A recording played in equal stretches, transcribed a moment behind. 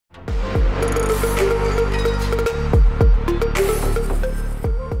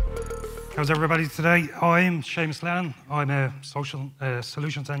How's everybody today? I'm Seamus Lennon. I'm a social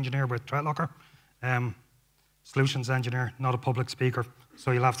solutions engineer with Threatlocker. Solutions engineer, not a public speaker, so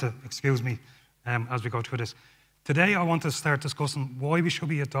you'll have to excuse me as we go through this. Today I want to start discussing why we should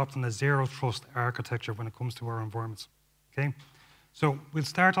be adopting a zero trust architecture when it comes to our environments. Okay? So we'll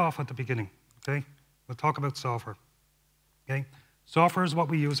start off at the beginning. Okay? We'll talk about software. Okay? Software is what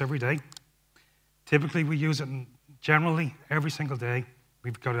we use every day. Typically we use it generally every single day.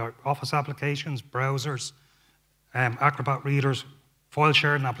 We've got our Office applications, browsers, Acrobat readers, file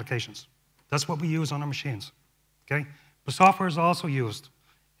sharing applications. That's what we use on our machines, okay? But software is also used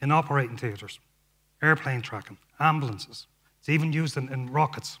in operating theaters, airplane tracking, ambulances. It's even used in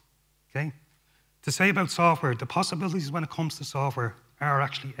rockets, okay? To say about software, the possibilities when it comes to software are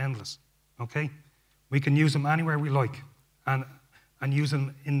actually endless, okay? We can use them anywhere we like and use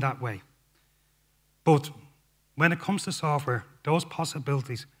them in that way. But when it comes to software, those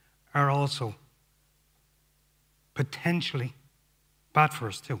possibilities are also potentially bad for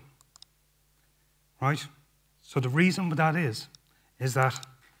us too, right? So the reason for that is that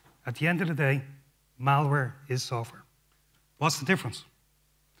at the end of the day, malware is software. What's the difference?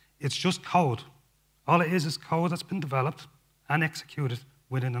 It's just code. All it is code that's been developed and executed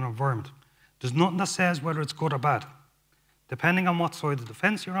within an environment. There's nothing that says whether it's good or bad. Depending on what side of the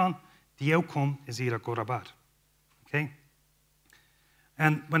fence you're on, the outcome is either good or bad. Okay?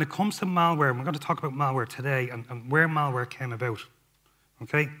 And when it comes to malware, we're going to talk about malware today and where malware came about.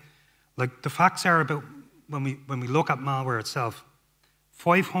 Okay? Like the facts are about when we look at malware itself,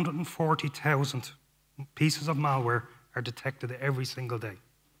 540,000 pieces of malware are detected every single day.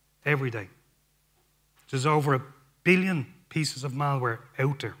 Every day. There's over 1 billion pieces of malware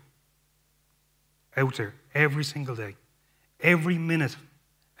out there. Out there every single day. Every minute,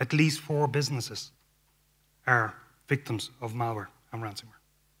 at least 4 businesses are victims of malware and ransomware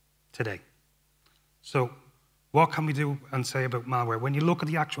today. So what can we do and say about malware? When you look at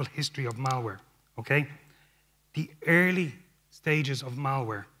the actual history of malware, okay, the early stages of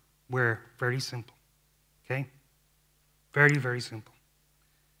malware were very simple, okay? Very, very simple.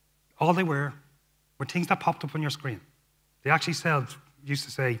 All they were things that popped up on your screen. They actually used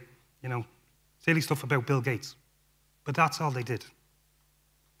to say, you know, silly stuff about Bill Gates, but that's all they did.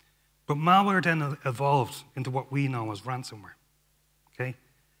 But malware then evolved into what we know as ransomware, okay?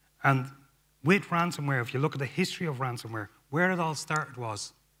 And with ransomware, if you look at the history of ransomware, where it all started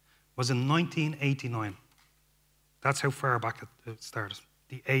was in 1989. That's how far back it started,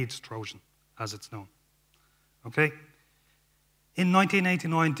 the AIDS Trojan, as it's known, okay? In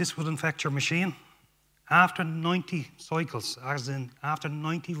 1989, this would infect your machine. After 90 cycles, as in after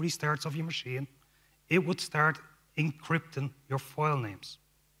 90 restarts of your machine, it would start encrypting your file names.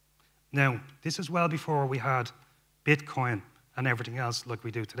 Now, this is well before we had Bitcoin and everything else like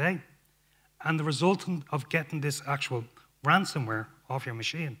we do today. And the result of getting this actual ransomware off your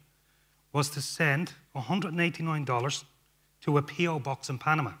machine was to send $189 to a P.O. box in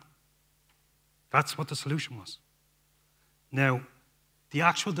Panama. That's what the solution was. Now, the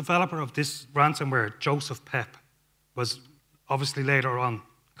actual developer of this ransomware, Joseph Pep, was obviously later on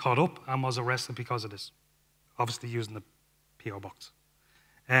caught up and was arrested because of this, obviously using the P.O. box.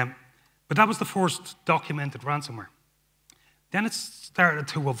 But that was the first documented ransomware. Then it started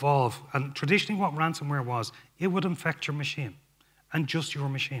to evolve, and traditionally what ransomware was, it would infect your machine, and just your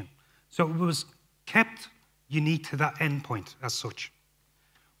machine. So it was kept unique to that endpoint as such.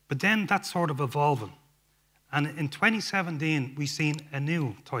 But then that's sort of evolving. And in 2017, we seen a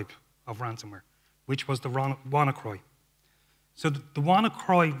new type of ransomware, which was the WannaCry. So the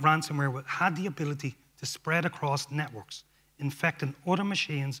WannaCry ransomware had the ability to spread across networks, infecting other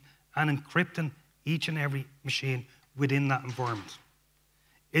machines and encrypting each and every machine within that environment.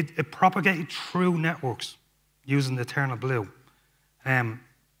 It propagated through networks using the Eternal Blue. And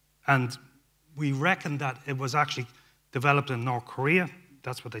we reckon that it was actually developed in North Korea.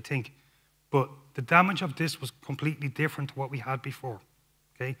 That's what they think. But the damage of this was completely different to what we had before,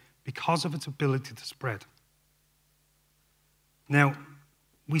 okay? Because of its ability to spread. Now,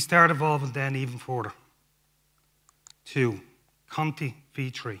 we start evolving then even further to Conti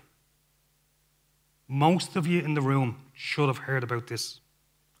V3. Most of you in the room should have heard about this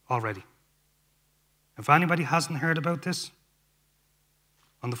already. If anybody hasn't heard about this,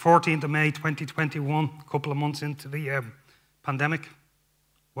 on the 14th of May 2021, a couple of months into the pandemic,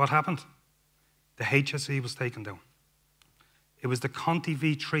 what happened? The HSE was taken down. It was the Conti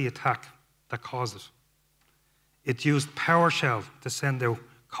V3 attack that caused it. It used PowerShell to send out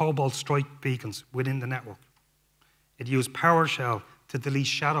Cobalt Strike beacons within the network. It used PowerShell to delete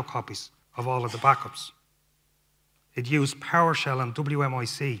shadow copies of all of the backups. It used PowerShell and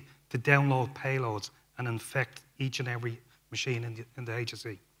WMIC to download payloads and infect each and every machine in the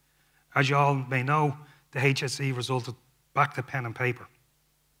HSE. As you all may know, the HSE resulted back to pen and paper,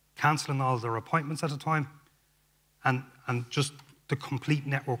 cancelling all their appointments at the time, and just the complete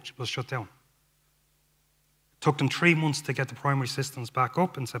network was shut down. It took them 3 months to get the primary systems back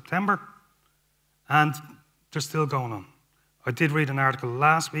up in September, and they're still going on. I did read an article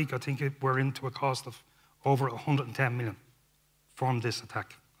last week. I think we're into a cost of over 110 million from this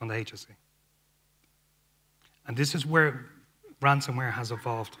attack on the HSE. And this is where ransomware has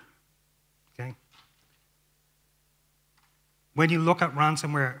evolved. Okay? When you look at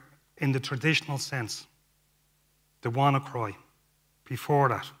ransomware in the traditional sense, the WannaCry, before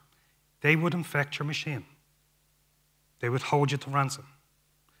that, they would infect your machine. They would hold you to ransom.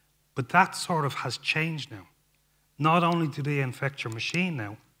 But that sort of has changed now. Not only do they infect your machine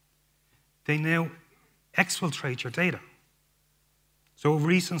now, they now exfiltrate your data. So a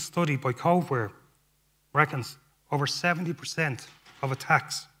recent study by Coveware reckons over 70% of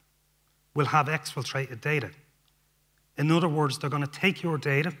attacks will have exfiltrated data. In other words, they're going to take your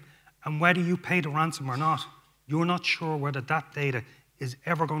data, and whether you pay the ransom or not, you're not sure whether that data is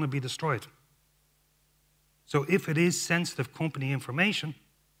ever going to be destroyed. So if it is sensitive company information,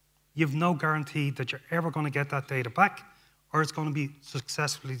 you've no guarantee that you're ever going to get that data back or it's going to be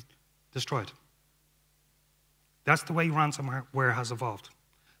successfully destroyed. That's the way ransomware has evolved.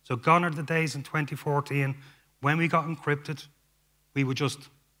 So gone are the days in 2014 when we got encrypted, we would just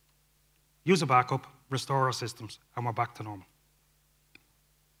use a backup, restore our systems, and we're back to normal.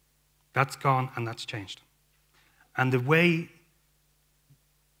 That's gone and that's changed. And the way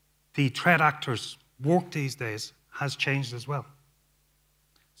the threat actors work these days has changed as well.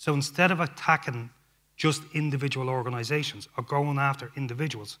 So instead of attacking just individual organizations or going after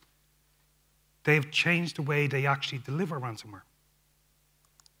individuals, they've changed the way they actually deliver ransomware.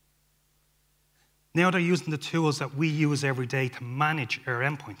 Now they're using the tools that we use every day to manage our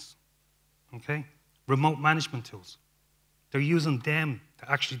endpoints, okay? Remote management tools. They're using them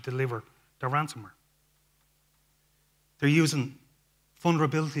to actually deliver their ransomware. They're using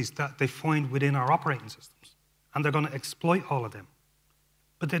vulnerabilities that they find within our operating systems, and they're going to exploit all of them.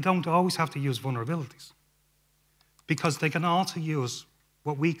 But they don't always have to use vulnerabilities, because they can also use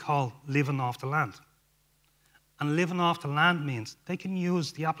what we call living off the land. And living off the land means they can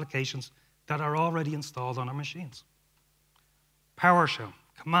use the applications that are already installed on our machines. PowerShell,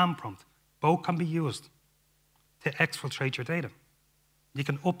 command prompt, both can be used to exfiltrate your data. You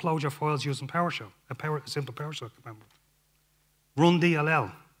can upload your files using PowerShell, a simple PowerShell command prompt. Run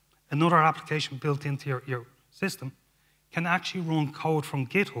DLL, another application built into your system, can actually run code from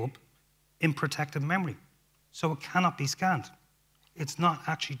GitHub in protected memory, so it cannot be scanned. It's not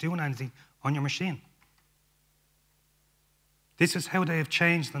actually doing anything on your machine. This is how they have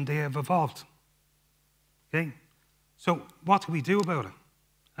changed and they have evolved. Okay? So what do we do about it?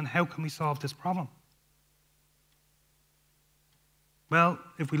 And how can we solve this problem? Well,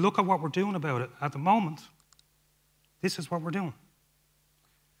 if we look at what we're doing about it at the moment, this is what we're doing.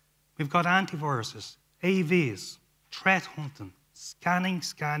 We've got antiviruses, AVs, threat hunting, scanning,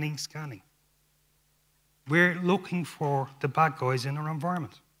 scanning, scanning. We're looking for the bad guys in our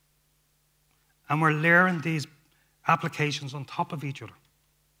environment. And we're layering these applications on top of each other.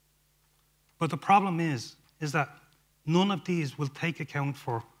 But the problem is that none of these will take account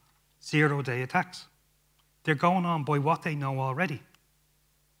for zero-day attacks. They're going on by what they know already.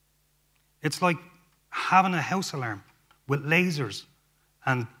 It's like having a house alarm with lasers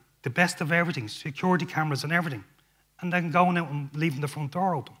and the best of everything, security cameras and everything, and then going out and leaving the front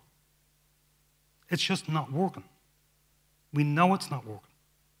door open. It's just not working. We know it's not working.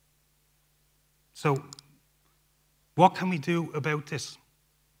 So what can we do about this?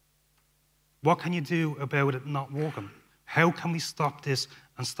 What can you do about it not working? How can we stop this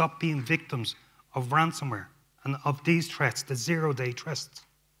and stop being victims of ransomware and of these threats, the zero-day threats?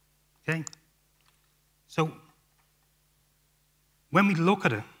 Okay? So when we look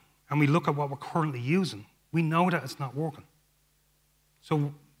at it and we look at what we're currently using, we know that it's not working.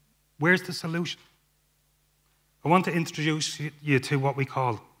 So where's the solution? I want to introduce you to what we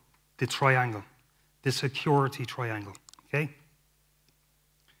call the triangle, the security triangle, okay?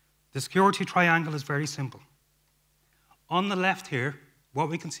 The security triangle is very simple. On the left here, what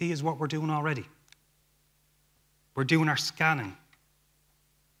we can see is what we're doing already. We're doing our scanning.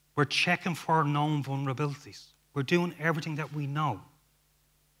 We're checking for known vulnerabilities. We're doing everything that we know,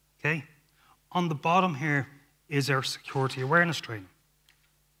 okay? On the bottom here is our security awareness training,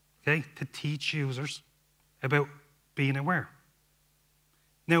 okay, to teach users about being aware.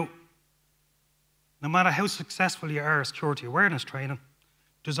 Now, no matter how successful you are at security awareness training,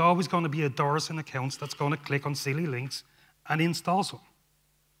 there's always going to be a Doris in accounts that's going to click on silly links and install some.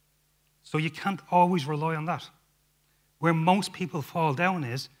 So you can't always rely on that. Where most people fall down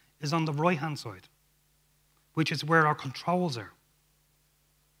is on the right-hand side, which is where our controls are.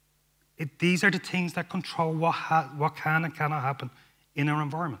 These are the things that control what can and cannot happen in our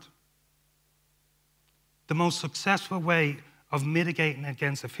environment. The most successful way of mitigating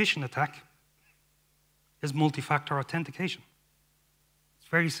against a phishing attack is multi-factor authentication. It's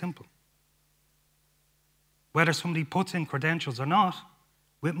very simple. Whether somebody puts in credentials or not,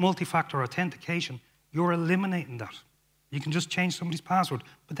 with multi-factor authentication, you're eliminating that. You can just change somebody's password,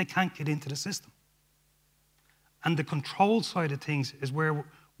 but they can't get into the system. And the control side of things is where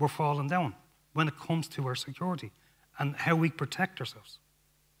we're falling down when it comes to our security and how we protect ourselves.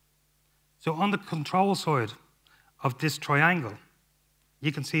 So on the control side of this triangle,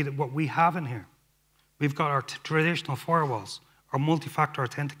 you can see that what we have in here, we've got our traditional firewalls, our multi-factor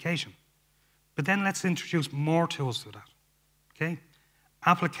authentication. But then let's introduce more tools to that, okay?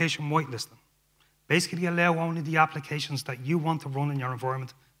 Application whitelisting. Basically allow only the applications that you want to run in your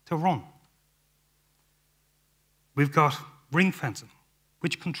environment to run. We've got ring fencing,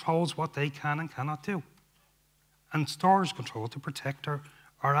 which controls what they can and cannot do. And storage control to protect our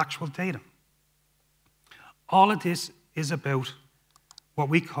actual data. All of this is about what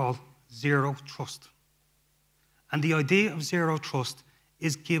we call zero trust. And the idea of zero trust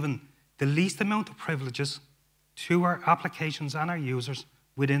is giving the least amount of privileges to our applications and our users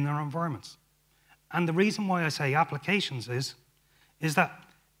within our environments. And the reason why I say applications is that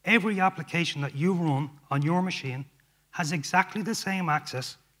every application that you run on your machine has exactly the same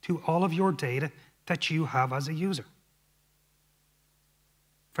access to all of your data that you have as a user.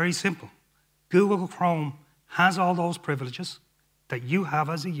 Very simple. Google Chrome has all those privileges that you have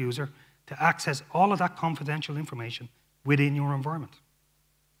as a user to access all of that confidential information within your environment.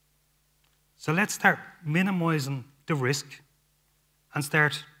 So let's start minimizing the risk and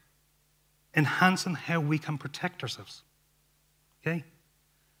start enhancing how we can protect ourselves, okay?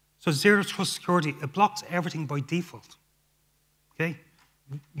 So zero trust security, it blocks everything by default, okay?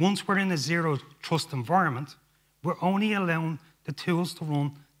 Once we're in a zero trust environment, we're only allowing the tools to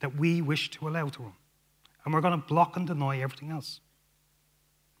run that we wish to allow to run. And we're going to block and deny everything else,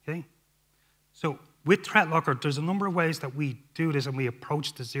 okay? So with Threatlocker, there's a number of ways that we do this and we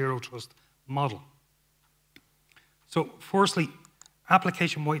approach the zero trust model. So firstly,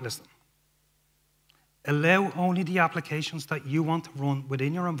 application whitelisting. Allow only the applications that you want to run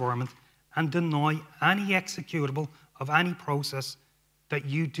within your environment and deny any executable of any process that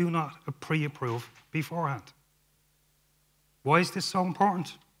you do not pre-approve beforehand. Why is this so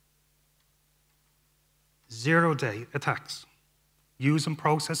important? Zero-day attacks using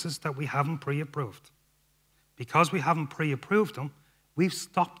processes that we haven't pre-approved. Because we haven't pre-approved them, we've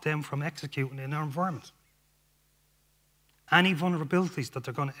stopped them from executing in our environment. Any vulnerabilities that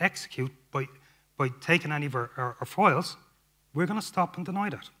they're going to execute by taking any of our files, we're going to stop and deny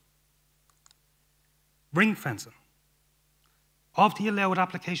that. Ring fencing. Of the allowed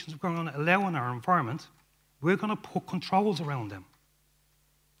applications we're going to allow in our environment, we're going to put controls around them.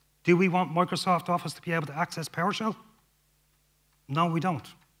 Do we want Microsoft Office to be able to access PowerShell? No, we don't.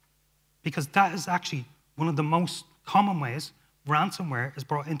 Because that is actually one of the most common ways ransomware is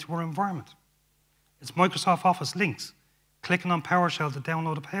brought into our environment. It's Microsoft Office links, clicking on PowerShell to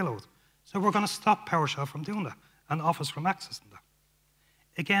download a payload. So we're going to stop PowerShell from doing that and Office from accessing that.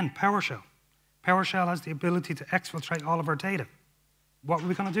 Again, PowerShell. PowerShell has the ability to exfiltrate all of our data. What are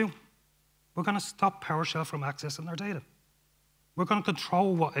we going to do? We're going to stop PowerShell from accessing our data. We're going to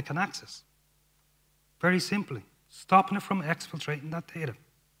control what it can access. Very simply, stopping it from exfiltrating that data.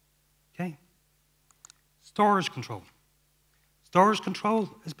 Okay? Storage control. Storage control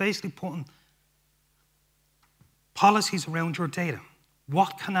is basically putting policies around your data.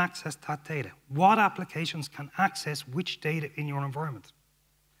 What can access that data? What applications can access which data in your environment?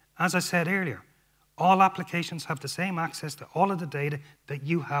 As I said earlier, all applications have the same access to all of the data that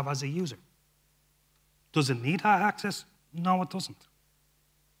you have as a user. Does it need that access? No, it doesn't.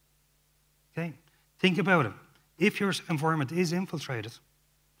 Okay? Think about it. If your environment is infiltrated,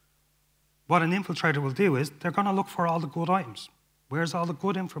 what an infiltrator will do is they're going to look for all the good items. Where's all the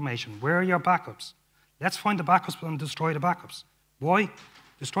good information? Where are your backups? Let's find the backups and destroy the backups. Why?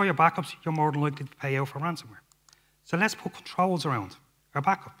 Destroy your backups, you're more than likely to pay out for ransomware. So let's put controls around our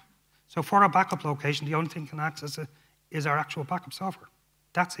backup. So for our backup location, the only thing can access it is our actual backup software.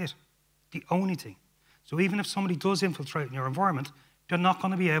 That's it. The only thing. So even if somebody does infiltrate in your environment, they're not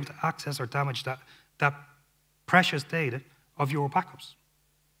going to be able to access or damage that precious data of your backups.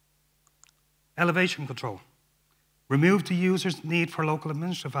 Elevation control. Remove the user's need for local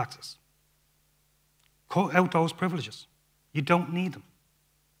administrative access. Cut out those privileges. You don't need them.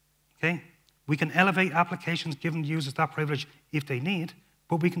 Okay? We can elevate applications giving users that privilege if they need,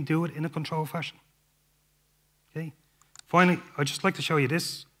 but we can do it in a controlled fashion. Okay? Finally, I'd just like to show you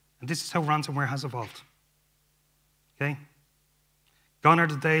this, and this is how ransomware has evolved. Okay? Gone are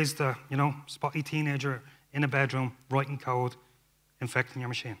the days the, spotty teenager in a bedroom writing code, infecting your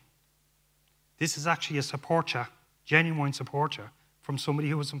machine. This is actually a support chat, genuine support chat, from somebody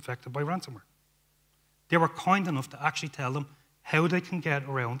who was infected by ransomware. They were kind enough to actually tell them how they can get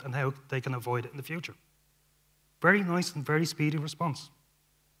around and how they can avoid it in the future. Very nice and very speedy response.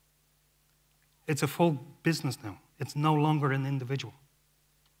 It's a full business now. It's no longer an individual.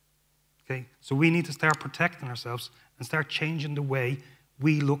 Okay? So we need to start protecting ourselves and start changing the way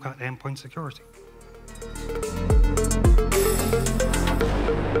we look at endpoint security.